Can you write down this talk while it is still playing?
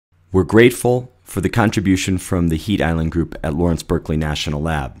We're grateful for the contribution from the Heat Island Group at Lawrence Berkeley National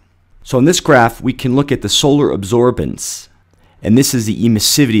Lab. So in this graph, we can look at the solar absorbance, and this is the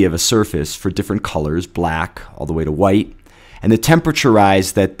emissivity of a surface for different colors, black all the way to white, and the temperature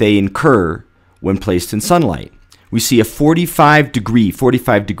rise that they incur when placed in sunlight. We see a 45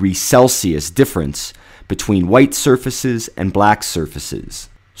 degree Celsius difference between white surfaces and black surfaces.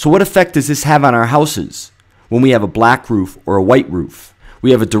 So what effect does this have on our houses when we have a black roof or a white roof? We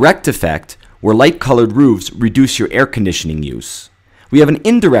have a direct effect where light-colored roofs reduce your air conditioning use. We have an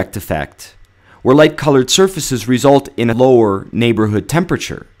indirect effect where light-colored surfaces result in a lower neighborhood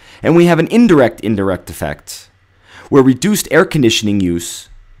temperature. And we have an indirect effect where reduced air conditioning use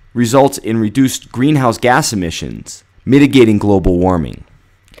results in reduced greenhouse gas emissions, mitigating global warming.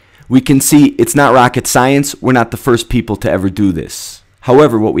 We can see it's not rocket science. We're not the first people to ever do this.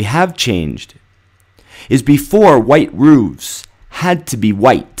 However, what we have changed is before white roofs had to be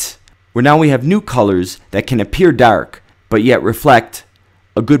white, where now we have new colors that can appear dark but yet reflect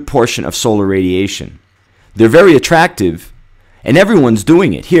a good portion of solar radiation. They're very attractive, and everyone's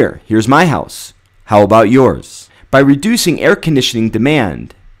doing it. Here's my house. How about yours? By reducing air conditioning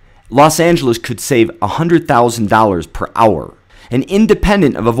demand, Los Angeles could save $100,000 per hour. And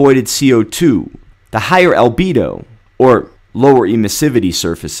independent of avoided CO2, the higher albedo, or lower emissivity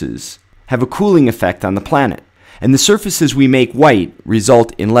surfaces, have a cooling effect on the planet. And the surfaces we make white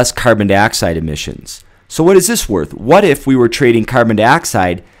result in less carbon dioxide emissions. So what is this worth? What if we were trading carbon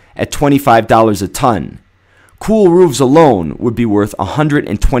dioxide at $25 a ton? Cool roofs alone would be worth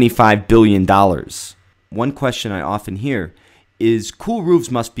 $125 billion. One question I often hear is cool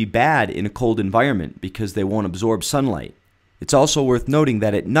roofs must be bad in a cold environment because they won't absorb sunlight. It's also worth noting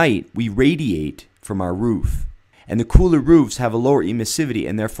that at night we radiate from our roof. And the cooler roofs have a lower emissivity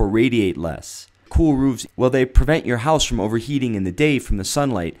and therefore radiate less. Cool roofs, while they prevent your house from overheating in the day from the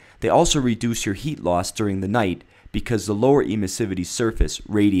sunlight, they also reduce your heat loss during the night because the lower emissivity surface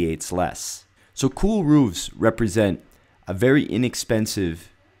radiates less. So cool roofs represent a very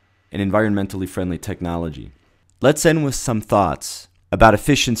inexpensive and environmentally friendly technology. Let's end with some thoughts about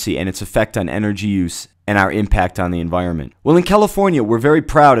efficiency and its effect on energy use and our impact on the environment. Well, in California, we're very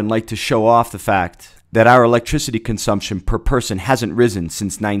proud and like to show off the fact that our electricity consumption per person hasn't risen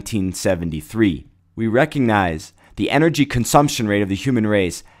since 1973. We recognize the energy consumption rate of the human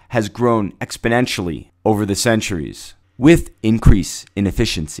race has grown exponentially over the centuries with increase in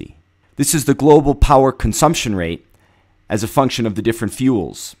efficiency. This is the global power consumption rate as a function of the different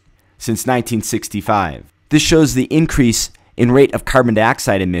fuels since 1965. This shows the increase in rate of carbon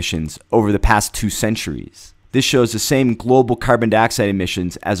dioxide emissions over the past 2 centuries. This shows the same global carbon dioxide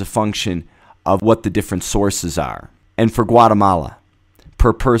emissions as a function of what the different sources are. And for Guatemala,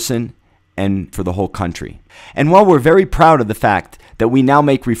 per person and for the whole country. And while we're very proud of the fact that we now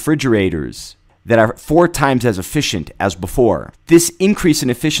make refrigerators that are 4 times as efficient as before, this increase in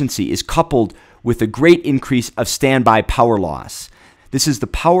efficiency is coupled with a great increase of standby power loss. This is the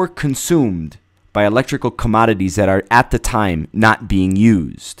power consumed by electrical commodities that are at the time not being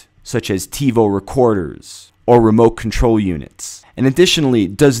used, such as TiVo recorders or remote control units. And additionally,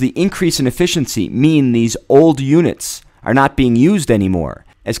 does the increase in efficiency mean these old units are not being used anymore,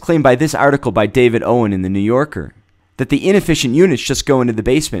 as claimed by this article by David Owen in the New Yorker, that the inefficient units just go into the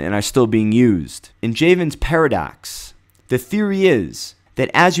basement and are still being used? In Javin's paradox, the theory is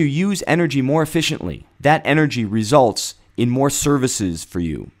that as you use energy more efficiently, that energy results in more services for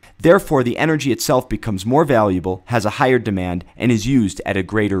you. Therefore, the energy itself becomes more valuable, has a higher demand, and is used at a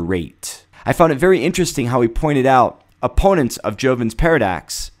greater rate. I found it very interesting how he pointed out opponents of Javin's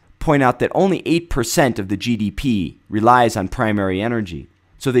paradox point out that only 8% of the GDP relies on primary energy.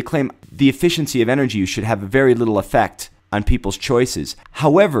 So they claim the efficiency of energy use should have very little effect on people's choices.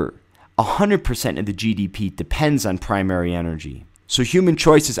 However, 100% of the GDP depends on primary energy. So human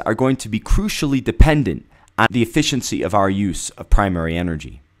choices are going to be crucially dependent on the efficiency of our use of primary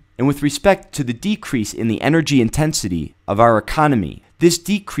energy. And with respect to the decrease in the energy intensity of our economy, this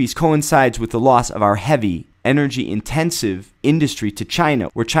decrease coincides with the loss of our heavy, energy-intensive industry to China,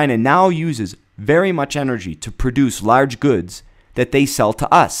 where China now uses very much energy to produce large goods that they sell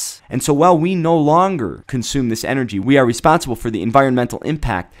to us. And so while we no longer consume this energy, we are responsible for the environmental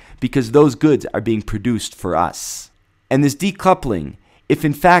impact because those goods are being produced for us. And this decoupling, if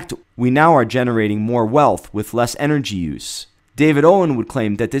in fact we now are generating more wealth with less energy use, David Owen would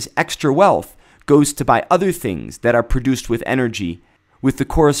claim that this extra wealth goes to buy other things that are produced with energy with the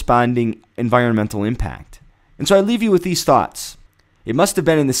corresponding environmental impact. And so I leave you with these thoughts. It must have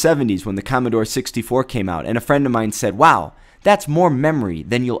been in the 70s when the Commodore 64 came out, and a friend of mine said, "Wow, that's more memory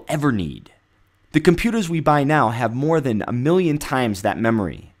than you'll ever need." The computers we buy now have more than 1 million times that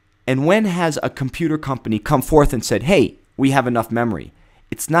memory. And when has a computer company come forth and said, hey, we have enough memory?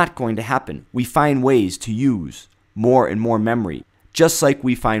 It's not going to happen. We find ways to use more and more memory, just like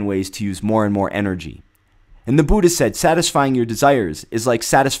we find ways to use more and more energy. And the Buddha said, satisfying your desires is like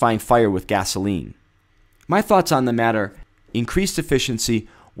satisfying fire with gasoline. My thoughts on the matter: increased efficiency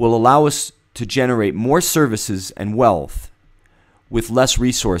will allow us to generate more services and wealth with less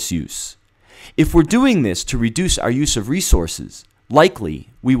resource use. If we're doing this to reduce our use of resources, likely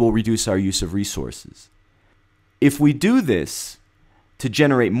we will reduce our use of resources. If we do this to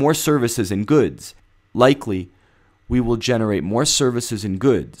generate more services and goods, likely we will generate more services and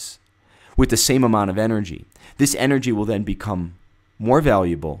goods with the same amount of energy. This energy will then become more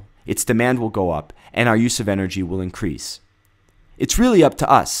valuable, its demand will go up, and our use of energy will increase. It's really up to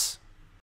us.